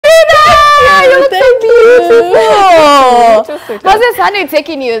How's the sun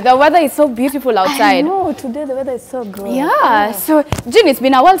taking you? The weather is so beautiful outside. No, today the weather is so good. Yeah. So, Jean, it's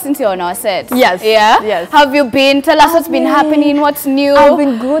been a while since you're on our set. Yes. Yeah? Yes. Have you been? Tell us what's been happening, what's new. I've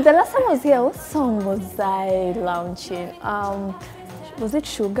been good. The last time I was here, what song was I launching? Was it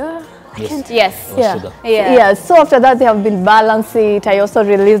Sugar? Yes. Yeah. So after that, they have been balancing it. I also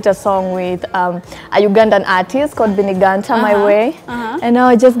released a song with a Ugandan artist called Biniganta, My Way. And now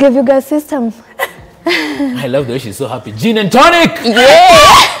I just gave you guys System. I love the way she's so happy. Gin and tonic! Yeah!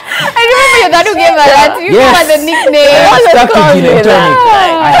 I remember your dad who gave her that. You remember the nickname. I have stuck to Gin and tonic.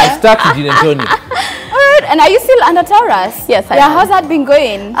 I have stuck to Gin and tonic. Alright, and are you still under Taurus? Yes, I am. How's that been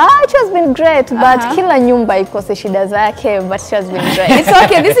going? It has been great, but kila nyumba ikose shida zake, but she has been great. It's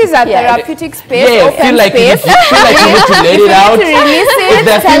okay, this is a therapeutic space, open space. You feel like you need to let it out. To release it, if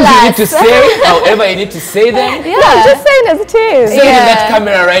there are things you need to say, however you need to say them. Yeah, I'm just saying as it is. Say it in that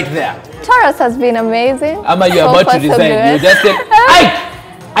camera right there. Taurus has been amazing. Ama, you're about to resign. You just said,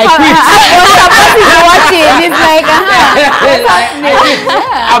 I quit. Watching. It's like,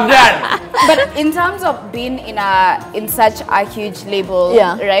 I'm done. But in terms of being in such a huge label,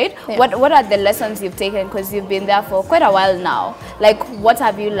 right? Yeah. What are the lessons you've taken? Because you've been there for quite a while now. Like, what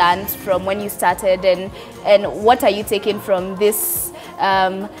have you learned from when you started, and what are you taking from this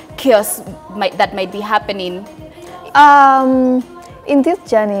chaos that might be happening? In this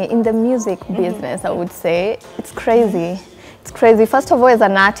journey, in the music business, I would say, it's crazy. It's crazy. First of all, as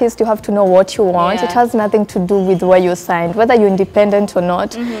an artist, you have to know what you want. It has nothing to do with where you're signed. Whether you're independent or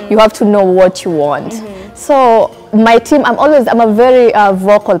not, you have to know what you want. So my team, I'm a very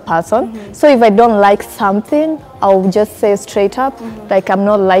vocal person. So if I don't like something, I'll just say straight up, like, I'm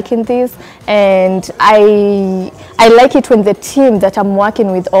not liking this. And I like it when the team that I'm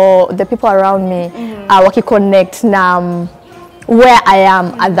working with or the people around me are working connect where I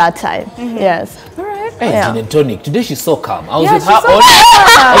am at that time. Yes. Hey, Gin and tonic. Today she's so calm. I was with her on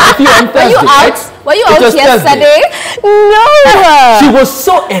Thursday. Were you out yesterday? No. She was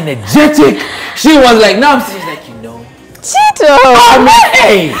so energetic. She was like, now I'm saying, like, Cheeto!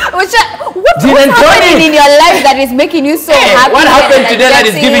 Hey! What's happening in your life that is making you so happy? What happened today that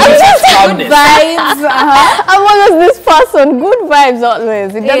is giving you such calmness? Good vibes. I'm always this person. Good vibes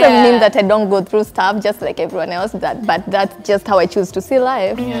always. It doesn't mean that I don't go through stuff just like everyone else, but that's just how I choose to see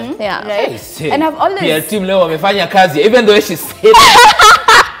life. Yeah. Right. And I've always... Yeah, team leo wamefanya kazi. Even though she's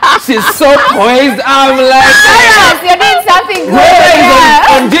she's so poised. I'm like... You're doing something good.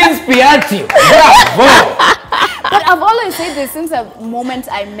 On Jean's piatti. Bravo! But I've always said this since the moment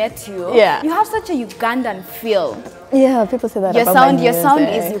I met you. Yeah. You have such a Ugandan feel. Yeah, people say that your about sound. my Your sound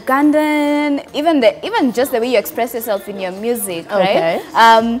music. is Ugandan. Even just the way you express yourself in your music, right?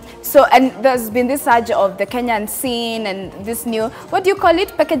 So, and there's been this surge of the Kenyan scene and this new, what do you call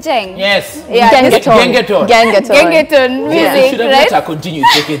it, packaging? Yes. Yeah. Gengeton. Gengeton music, should have right? let her continue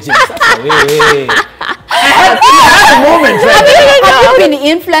packaging. I had a moment, right? Have you been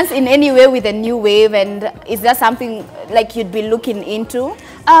influenced in any way with the new wave, and is there something like you'd be looking into?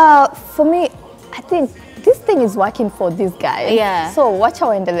 For me, I think this thing is working for these guys. Yeah. So wacha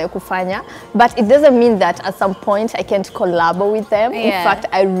waendelee kufanya, but it doesn't mean that at some point I can't collab with them. In fact,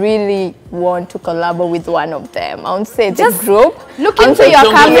 I really want to collab with one of them. I won't say the group. Look into your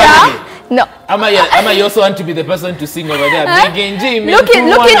camera. No. Ama, you also want to be the person to sing over there. Look into you and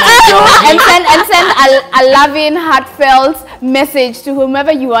send a loving, heartfelt message to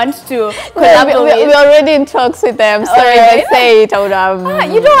whomever you want to collaborate with. We're already in talks with them. Sorry, if I say it, I would have...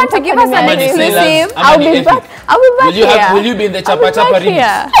 you don't want to give us an exclusive? I'll be back here. Will you be in the Chapa Chapa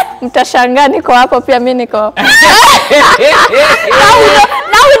remix? Mtashangaa niko hapo pia mimi niko. Now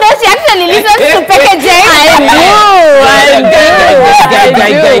we know she actually listens to packaging.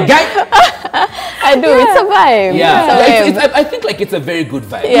 I do. It's a vibe. Yeah. I think like it's a very good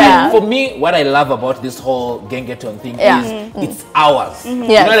vibe. Yeah. For me, what I love about this whole Gengeton thing is it's ours. You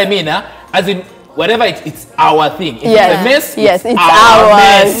know what I mean? As in, whatever it's our thing. If it's a mess, it's our ours.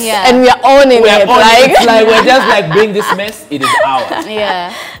 mess. Yeah. And we are owning it. It's like we're just like bring this mess, it is ours.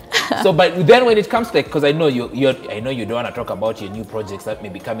 Yeah. So, but then when it comes to, like, because I know you don't want to talk about your new projects that may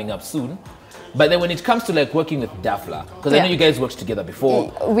be coming up soon. But then when it comes to like working with Dafla, because I know you guys worked together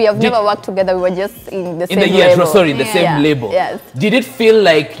before. We have never worked together. We were just in the same label. In the same label. Yes. Did it feel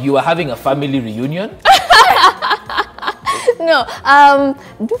like you were having a family reunion? No,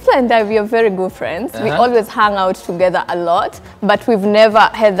 Dufla and I, we are very good friends. We always hang out together a lot, but we've never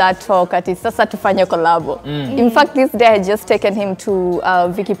had that talk at sasa tufanye collabo. In fact, this day I had just taken him to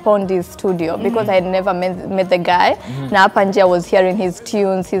Vicky Pondi's studio because I had never met the guy. Now Panja was hearing his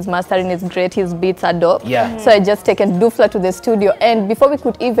tunes, his mastering is great, his beats are dope. So I just taken Dufla to the studio, and before we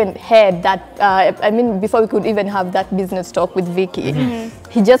could even head that, before we could even have that business talk with Vicky,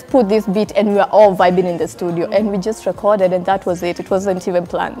 he just put this beat and we were all vibing in the studio, and we just recorded, and that was it. It wasn't even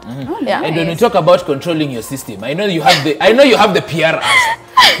planned. Oh, yeah. And when we talk about controlling your system, I know you have the PR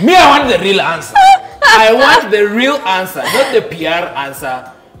answer. Me, I want the real answer. I want the real answer, not the PR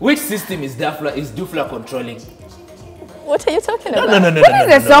answer. Which system is Dufla controlling? What are you talking about? No. What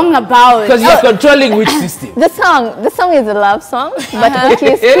is the song about? Because you're controlling which system? The song is a love song, but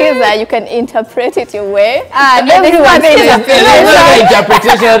you can interpret it your way. Everyone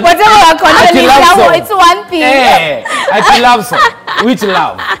interpretation. Whatever you're controlling, it's one thing. Hey, I love song. Which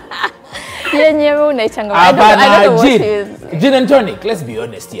love? I don't know what it is. Gin and tonic, let's be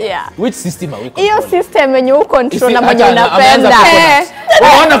honest here. Yeah. Which system are we Your controlling? system when you control na mwenye Ameanza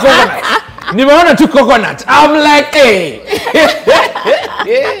unapenda. coconut. Nimeona tu coconut. I'm like, hey.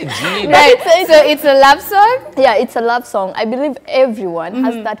 Right. So it's a love song? Yeah, it's a love song. I believe everyone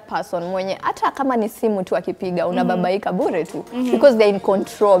has that person mwenye hata kama ni simu tu akipiga unababaika bure tu because they're in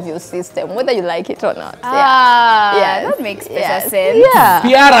control of your system whether you like it or not. Yeah, that makes better sense. Yeah.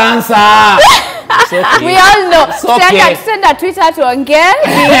 PR answer. Okay. We all know. Okay. Send a Twitter to Angel.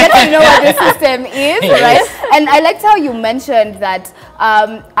 We get to know what the system is, right? And I liked how you mentioned that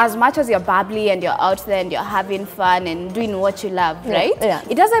as much as you're bubbly and you're out there and you're having fun and doing what you love, right? Yeah.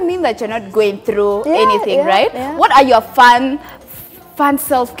 It doesn't mean that you're not going through anything, right? Yeah. What are your fun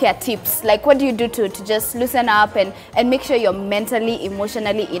self-care tips? Like, what do you do to just loosen up and make sure you're mentally,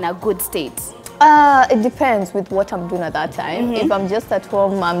 emotionally in a good state? It depends with what I'm doing at that time. If I'm just at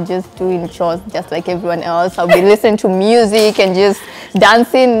home, I'm just doing chores just like everyone else. I'll be listening to music and just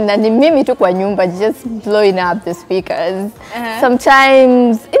dancing. And mimi tu kwa nyumba, just blowing up the speakers.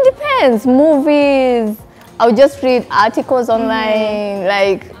 Sometimes, it depends. Movies. I'll just read articles online.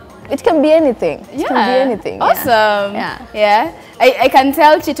 Like, it can be anything. It can be anything. Awesome. Yeah. I can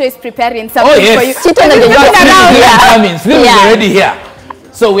tell Chito is preparing something for you. Chito is already here.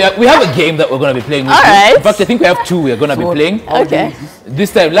 So we have a game that we're going to be playing with you. Right. In fact, I think we have two we're going to be playing. Okay.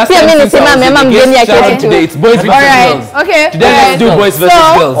 This time, last time since I was in the guest shout-out, today it's boys versus girls. Okay. Today let's do boys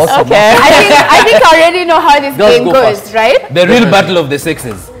versus girls. Awesome. Okay. I think I already know how this game goes, right? The real battle of the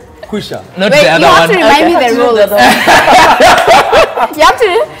sexes. Kusha. Not Wait, the other you have one. to remind me the rules. You have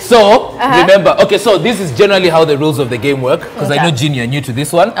to. So remember, okay, so this is generally how the rules of the game work, because I know Jean, you're new to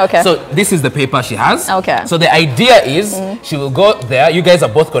this one. Okay. So this is the paper she has. Okay. So the idea is she will go there. You guys are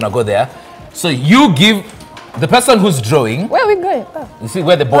both gonna go there. So you give the person who's drawing. Where are we going? You see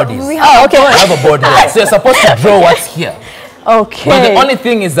where the board is. Okay. We have a board here. So you're supposed to draw what's here. Okay. But the only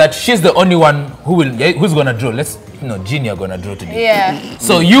thing is that she's the only one who's gonna draw. Jean, you're gonna draw today. Yeah.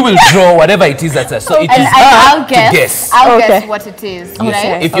 So you will draw whatever it is that's so it is I'll to guess. I'll guess what it is.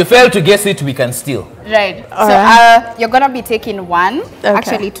 Right? If you fail to guess it, we can steal. Right. All so right. you're gonna be taking one.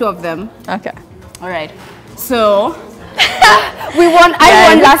 Actually, two of them. Okay. All right. So we won. I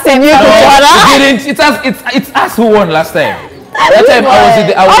won last time. It's us who won last time. That time I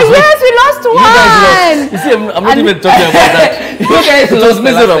was yes, we lost one. You guys lost. You see, I'm not even talking about that. You guys lost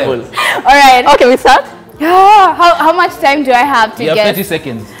miserable. All right. Okay, we start. How much time do I have to You have guess? 30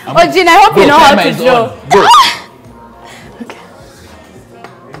 seconds. Jean, I hope you know how to draw. Go. Okay.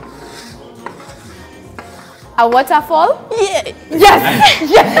 A waterfall? Yeah. Yes.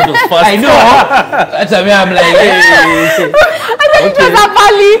 Yes. I know. That's why I'm like, hey. I thought it was a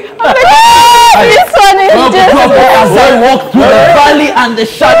valley. I'm like, This one is just... As I walk through the valley and the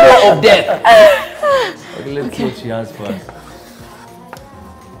shadow of death. Okay, let's see what she has first.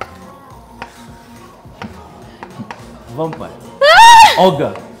 Vampire.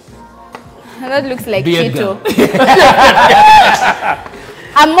 Ogre. that looks like Beard Cheeto.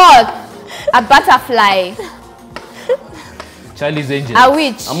 A moth. A butterfly. Charlie's Angel. A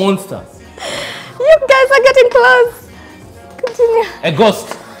witch. A monster. You guys are getting close. Continue. A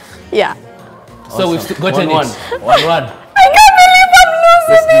ghost. Yeah. So we've gotten 1-1. it. 1-1. I can't believe I'm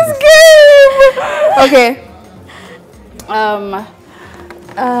losing this game. Okay.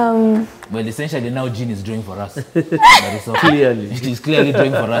 Well, essentially now Jean is drawing for us. But it's okay. Clearly. She's clearly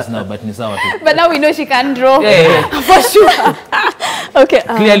drawing for us now, but Nisawa too. But now we know she can draw. Yeah. For sure. Okay.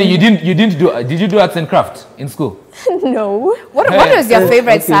 Clearly you didn't do. Did you do arts and craft in school? No. What was your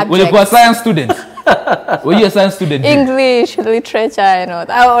favorite subject? Well, you were a science student. Were you a science student? English, literature, and all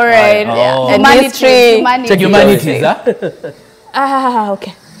that. Oh, all right. Oh. Yeah. And history. Humanities. Check humanities, huh?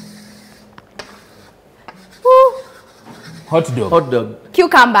 Okay. Hot dog. Hot dog.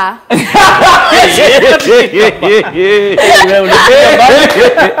 Cucumber.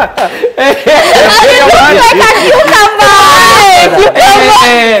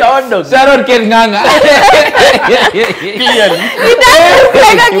 Hot dog. Sharon Kenganga. Clearly.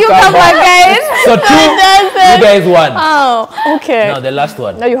 Like a cucumber, guys. So 2, you guys won. Oh, okay. Now the last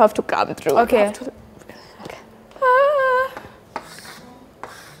one. Now you have to come through. Okay.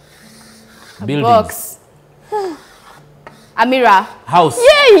 Buildings. Box. Amira. House.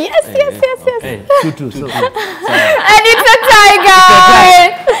 Yeah, yes. Hey, 2-2. So, And it's a tiger.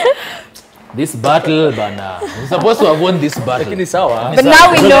 This battle, Bana. We're supposed to have won this battle. lakini sawa. But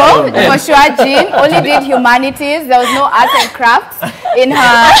now we know for sure Jean only did humanities. There was no arts and crafts in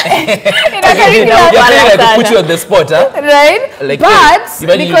her curriculum. You're saying I could put you on the spot, huh? Right? Like, but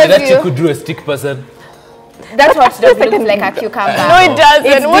imagine because that you could draw a stick person. that's what does look like a cucumber. No, it doesn't.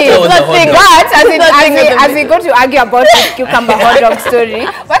 It's What big. is that thing? But as we thing go to argue about this cucumber hot dog story,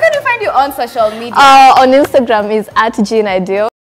 where can we find you on social media? On Instagram is @JeanIdeal.